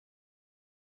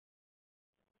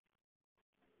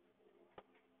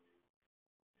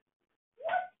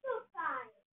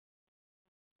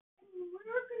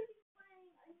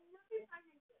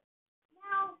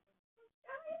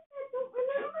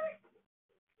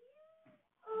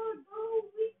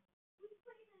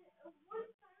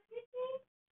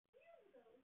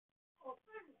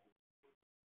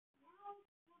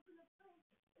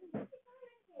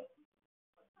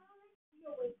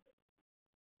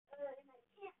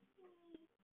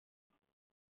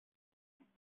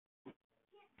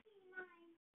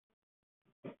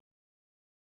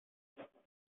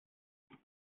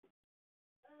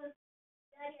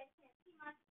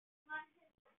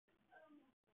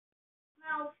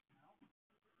Oh,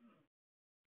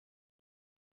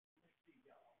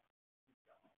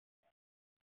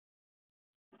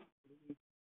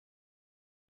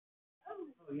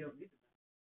 you don't need the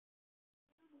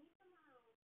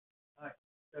Alright,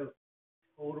 so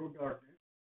total darkness.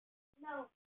 Like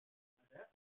that.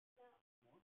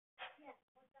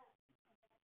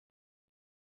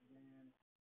 And then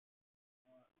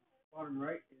bottom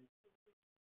right is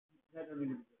that doesn't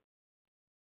need to be good.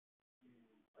 And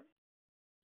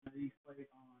now you play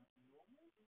it on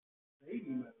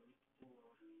baby mode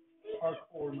or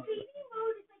hardcore mode.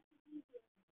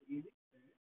 Easy.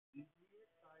 Easier,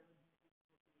 Siren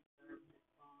Head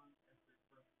responds after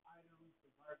first item,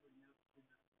 survivor now in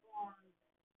the spawn,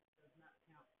 does not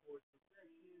count towards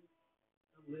progression,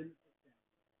 unlimited damage.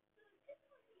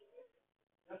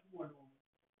 That's more normal.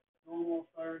 Normal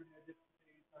Siren Head, just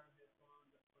contains Siren Head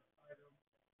spawns at first item,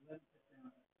 limited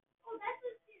damage.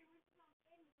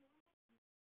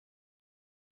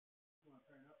 You want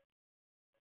to turn it up?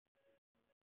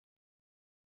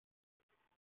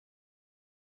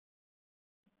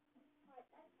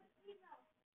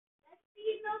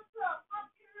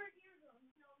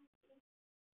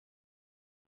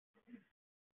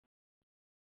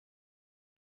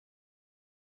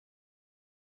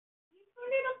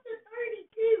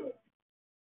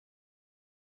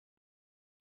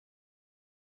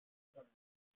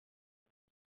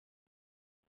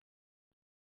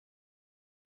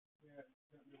 Yeah,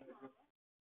 don't do that.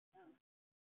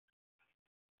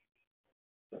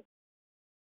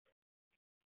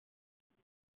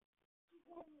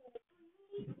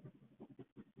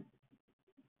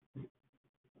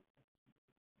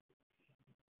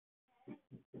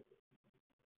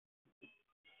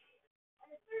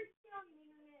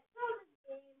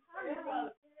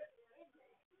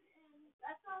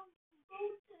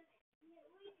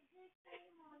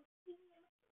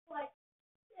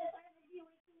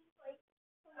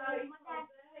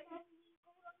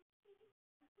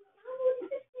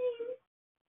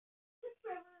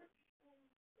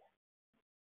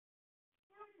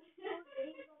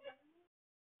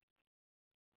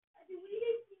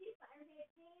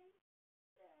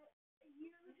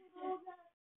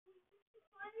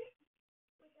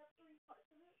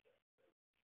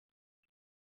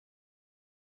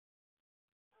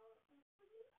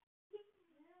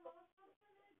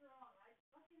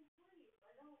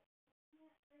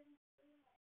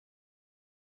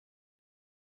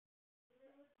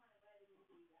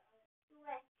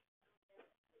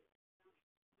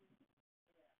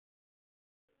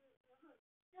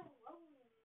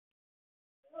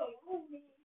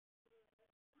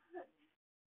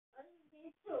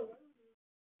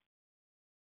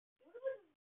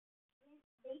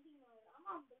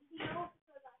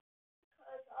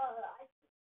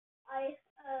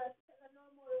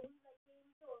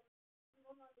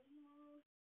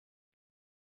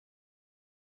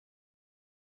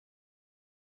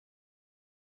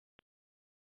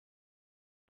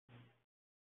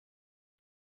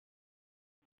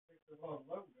 Takes a lot of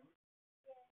load, don't it?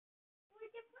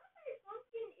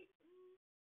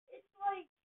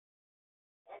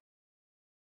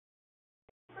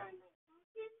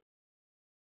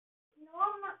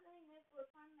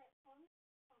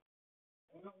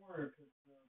 Well, don't worry, because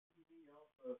TV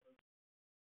also.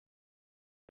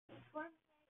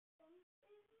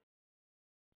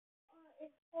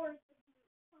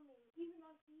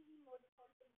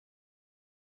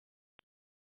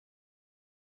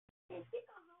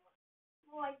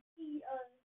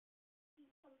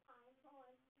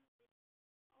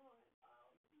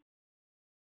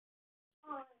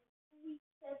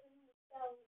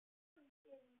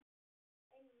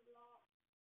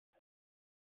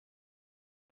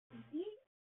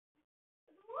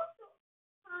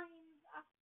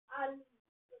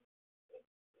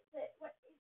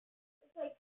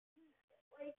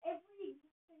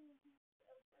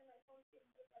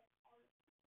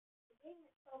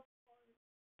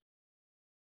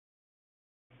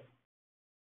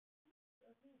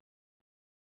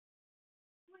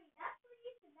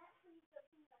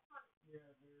 Yeah,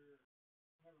 they're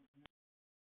having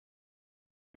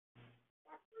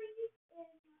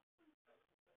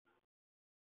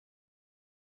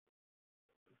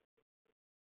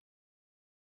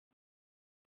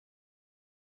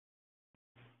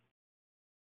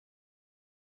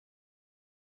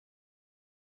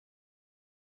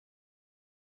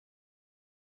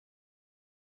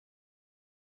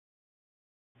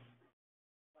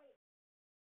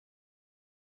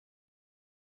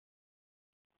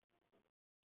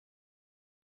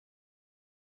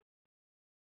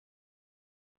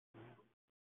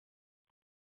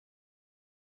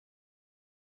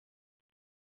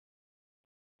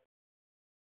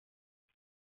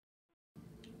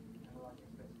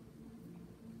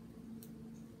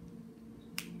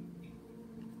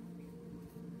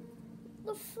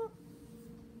the fuck?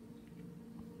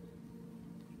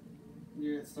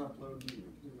 Yeah, it stopped loading,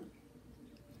 didn't it?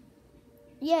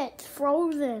 Yeah, it's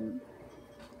frozen.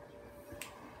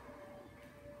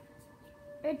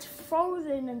 It's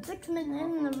frozen and 6 minutes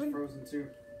in the video. Frozen too.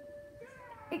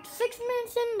 It's 6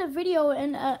 minutes in the video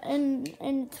and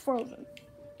it's frozen.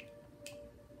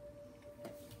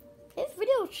 This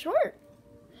video is short.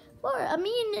 But I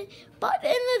mean, but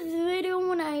in this video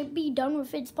when I be done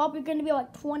with it, it's probably gonna be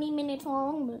like 20 minutes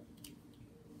long. But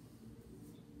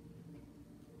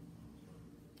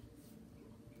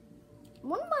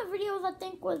one of my videos I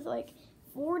think was like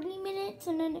 40 minutes,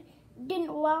 and then it didn't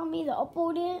allow me to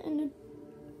upload it, and then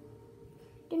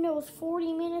it was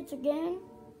 40 minutes again.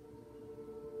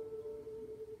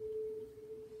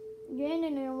 And then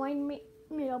it reminded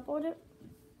me to upload it.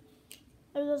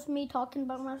 It was just me talking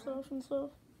about myself and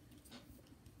stuff.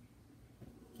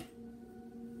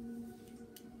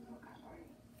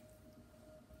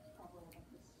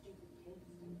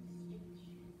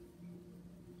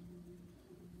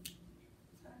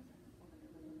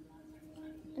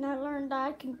 And I learned that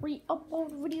I can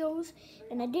re-upload videos,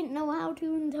 and I didn't know how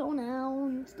to until now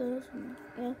and stuff. And,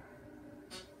 yeah.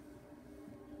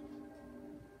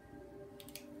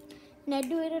 And I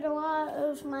do it a lot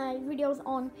of my videos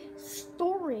on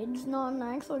storage, not on the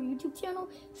actual YouTube channel,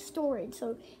 storage.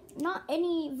 So not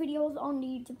any videos on the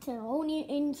YouTube channel, only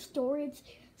in storage.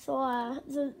 So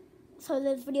so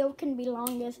this video can be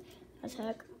long as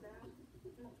heck.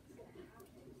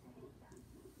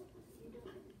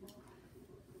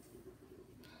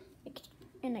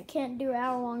 And I can't do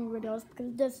hour-long videos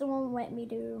because this won't let me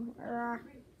do.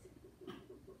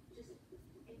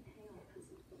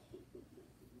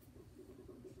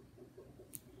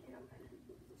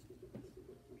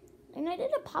 And I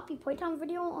did a Poppy Playtime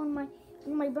video on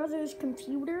my brother's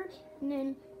computer, and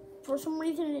then for some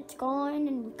reason it's gone,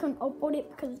 and we couldn't upload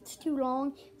it because it's too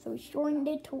long. So we shortened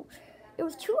it to. It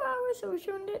was 2 hours, so we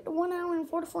shortened it to 1 hour and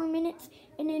 44 minutes,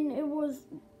 and then it was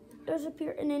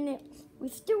disappeared, and then we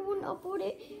still wouldn't upload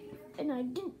it, and I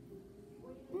didn't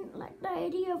like the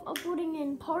idea of uploading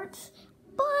in parts,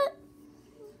 but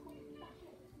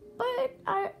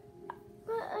I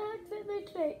said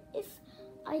today if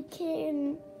I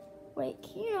can,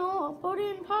 like, you know, upload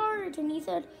it in parts, and he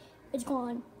said it's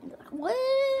gone. And like, what?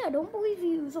 I don't believe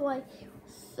you.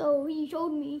 So he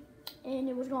showed me, and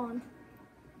it was gone.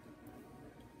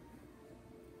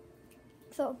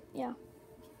 So yeah.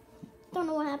 Don't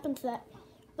know what happened to that,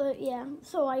 but yeah.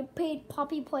 So I paid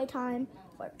Poppy Playtime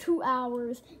for 2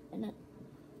 hours, and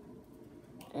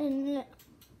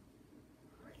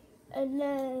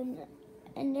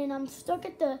then I'm stuck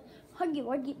at the Huggy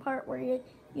Wuggy part where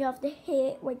you have to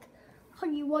hit like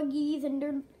Huggy Wuggies, and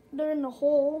they're in the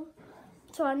hole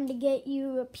trying to get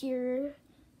you up here,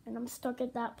 and I'm stuck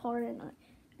at that part, and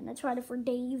I tried it for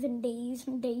days and days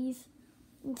and days,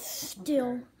 and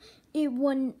still it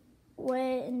wouldn't.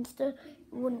 Wet and stuff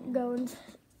wouldn't go, and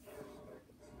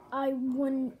I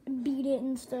wouldn't beat it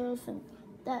and stuff, and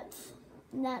that's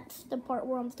the part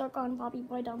where I'm stuck on Poppy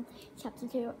Playtime Chapter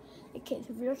 2. In case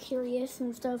if you're curious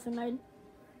and stuff, and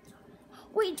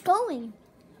wait, it's going.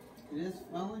 It is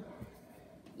finally.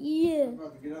 Yeah. I'm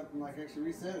about to get up and like actually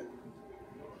reset it.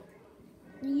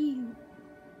 Yeah.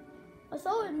 I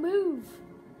saw it move.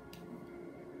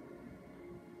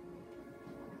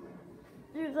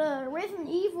 There's a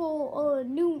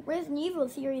new Resident Evil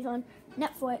series on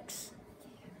Netflix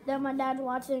that my dad's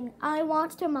watching. I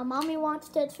watched it, my mommy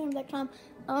watched it, same time.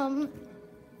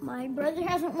 My brother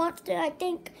hasn't watched it, I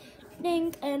think,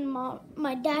 and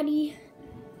my daddy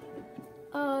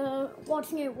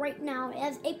watching it right now. It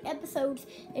has 8 episodes,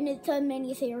 and it's a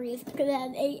mini-series because it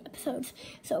has 8 episodes.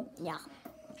 So yeah.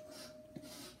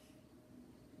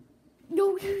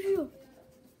 Yo.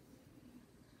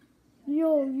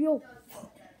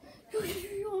 Yo,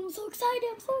 I'm so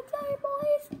excited,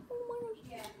 boys. Oh my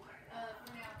gosh.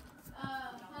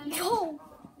 Yo.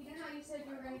 You know how you said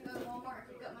you were going to go to Walmart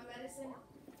and pick up my medicine?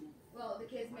 Well, the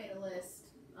kids made a list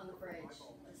on the fridge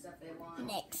of stuff they want.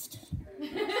 Next.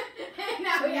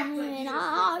 Now we have to, And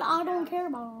I don't care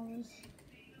about all this.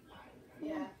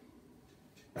 Yeah.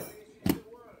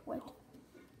 What?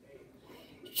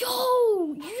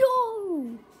 Yo.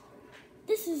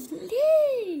 This is lit.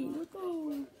 Let's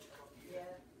go.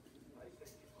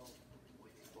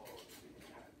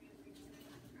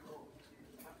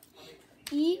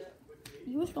 E.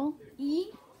 You go.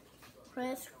 E.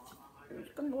 Press.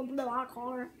 Go to the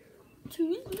car.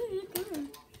 Choose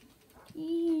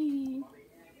E.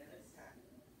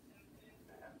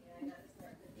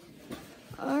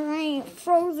 Alright,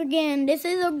 froze again. This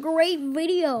is a great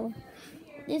video.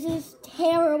 This is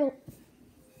terrible.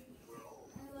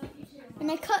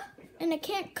 And I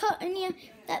can't cut any of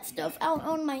that stuff out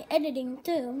on my editing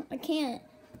too. I can't.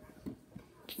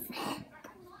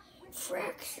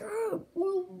 Frick, sure.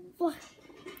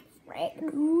 Frick,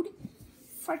 dude.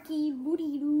 Fricky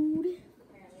booty, dude.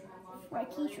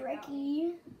 Fricky,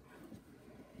 shrecky.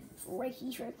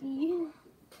 Fricky, shrecky.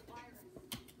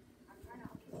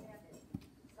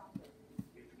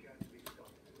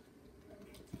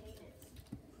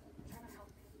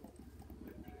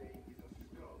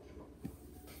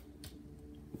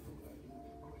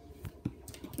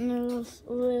 And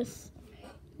this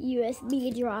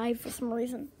USB drive for some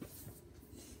reason.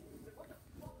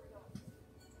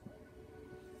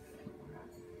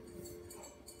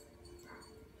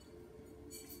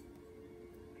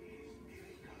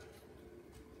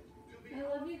 I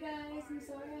love you guys. I'm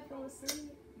sorry I fell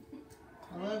asleep.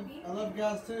 I love you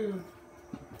guys too.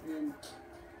 And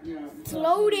you know, It's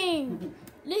loading.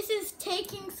 This is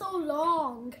taking so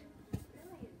long.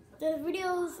 The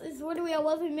video is literally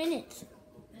 11 minutes.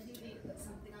 I do need to put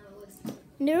something on the list.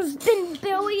 There's been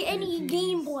barely any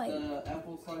gameplay.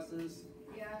 Apple slices.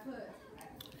 Yeah, I put.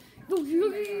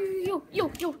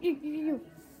 Yo.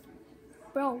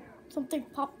 Bro, something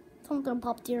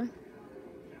popped here.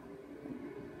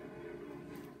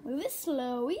 Move it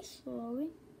slowly.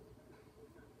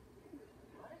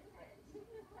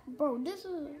 Bro, this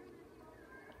is...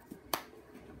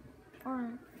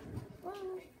 Alright.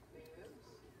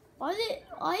 Why is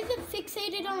it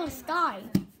fixated on the sky?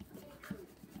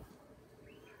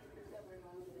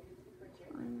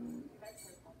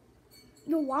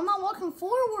 Yo, why am I walking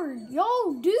forward?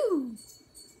 Yo, dude.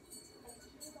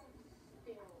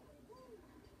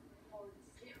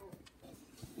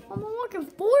 I'm walking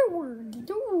forward,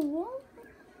 dude.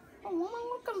 Why am I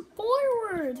looking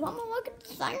forward? Why am I looking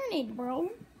Siren Head,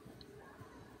 bro?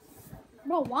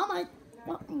 Bro, why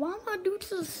am I dude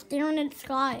just staring at the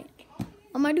sky?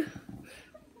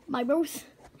 My bro's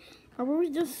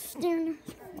just staring at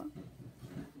the sky.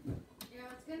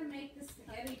 Yeah, it's gonna make this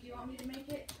spaghetti. Do you want me to make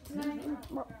it tonight?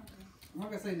 Bro. I'm not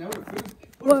gonna say no to food.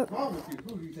 What? What's wrong with you?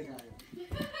 Who do you think I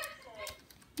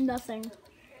am? Nothing.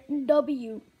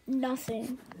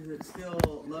 Nothing. Is it still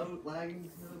low, lagging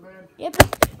really bad? Yep.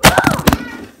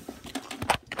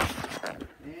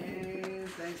 And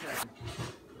thanks, Adam.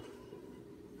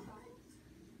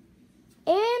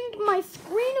 And my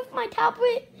screen of my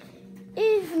tablet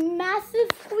is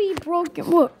massively broken.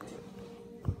 Look.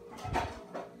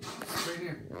 Right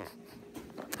here.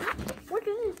 What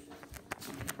is this?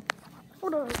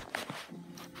 Hold on.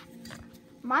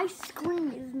 My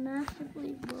screen is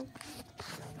massively broken.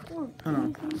 Hold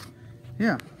on.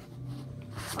 Yeah.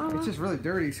 It's just really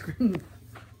dirty screen.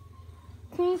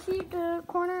 Can you see the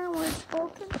corner where it's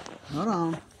broken? Hold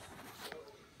on.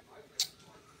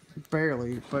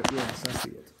 Barely, but yes, I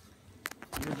see it.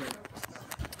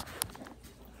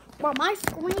 Well, my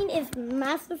screen is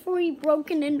massively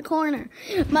broken in the corner.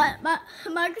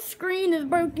 My screen is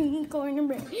broken in the corner,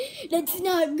 bro. That's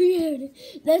not good.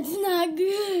 That's not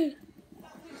good.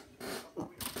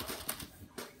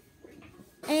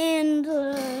 And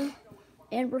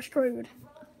we're screwed.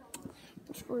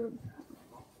 We're screwed.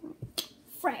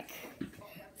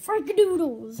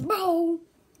 Frackadoodles, bro.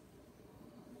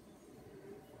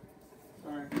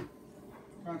 Sorry.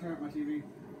 Trying to turn up my TV.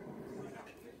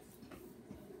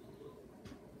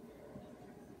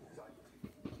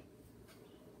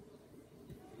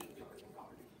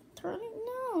 Turn it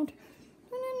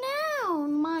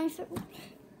down, my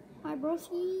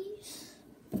broskies.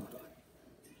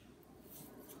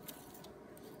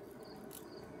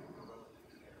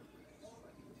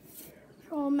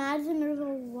 So imagine there's a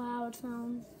loud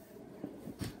sound.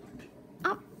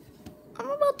 I'm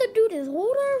about to do this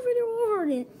whole other video over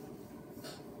it.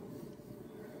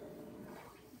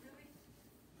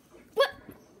 What?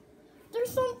 There's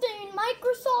something,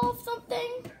 Microsoft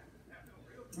something,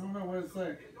 I don't know what to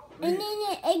say. and then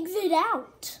it exit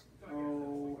out.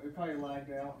 Oh, it probably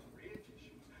lagged out.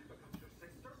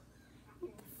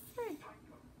 Frick.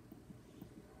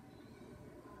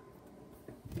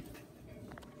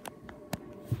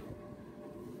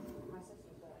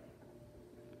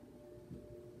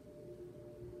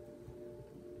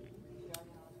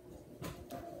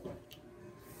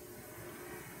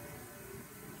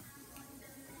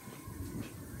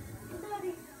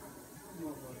 Daddy,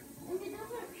 and it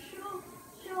doesn't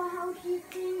show how she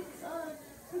thinks her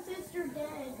sister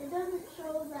dead. It doesn't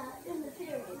show that in the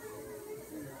series.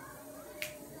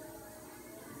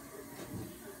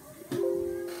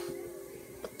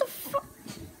 What the fuck?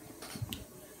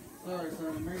 Sorry,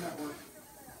 son, it may not work.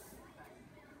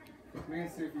 Man,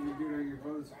 see if you can do it on your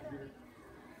brother's computer.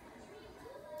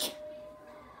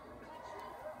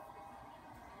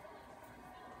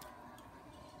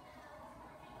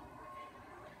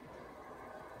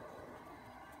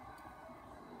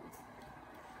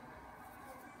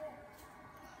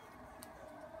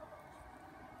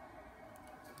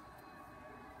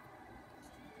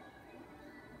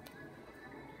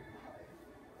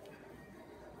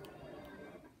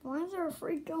 Why is there a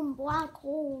freaking black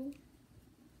hole?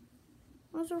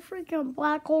 Why is there a freaking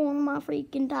black hole in my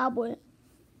freaking tablet?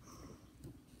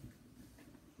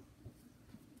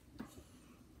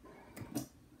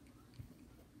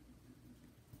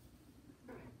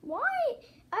 Why?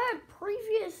 I had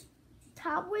previous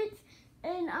tablets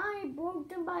and I broke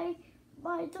them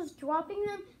by just dropping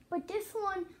them, but this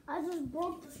one, I just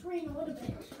broke the screen a little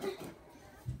bit.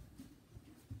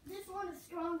 This one is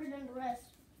stronger than the rest.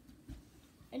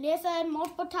 And yes, I had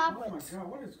multiple tablets. Oh my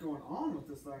god, what is going on with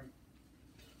this thing?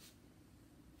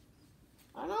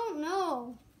 I don't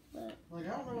know. But Like, I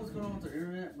don't know what's going on with the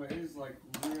internet, but it's like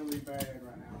really bad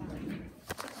right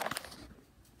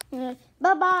now.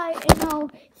 bye-bye, and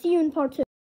I'll see you in part 2.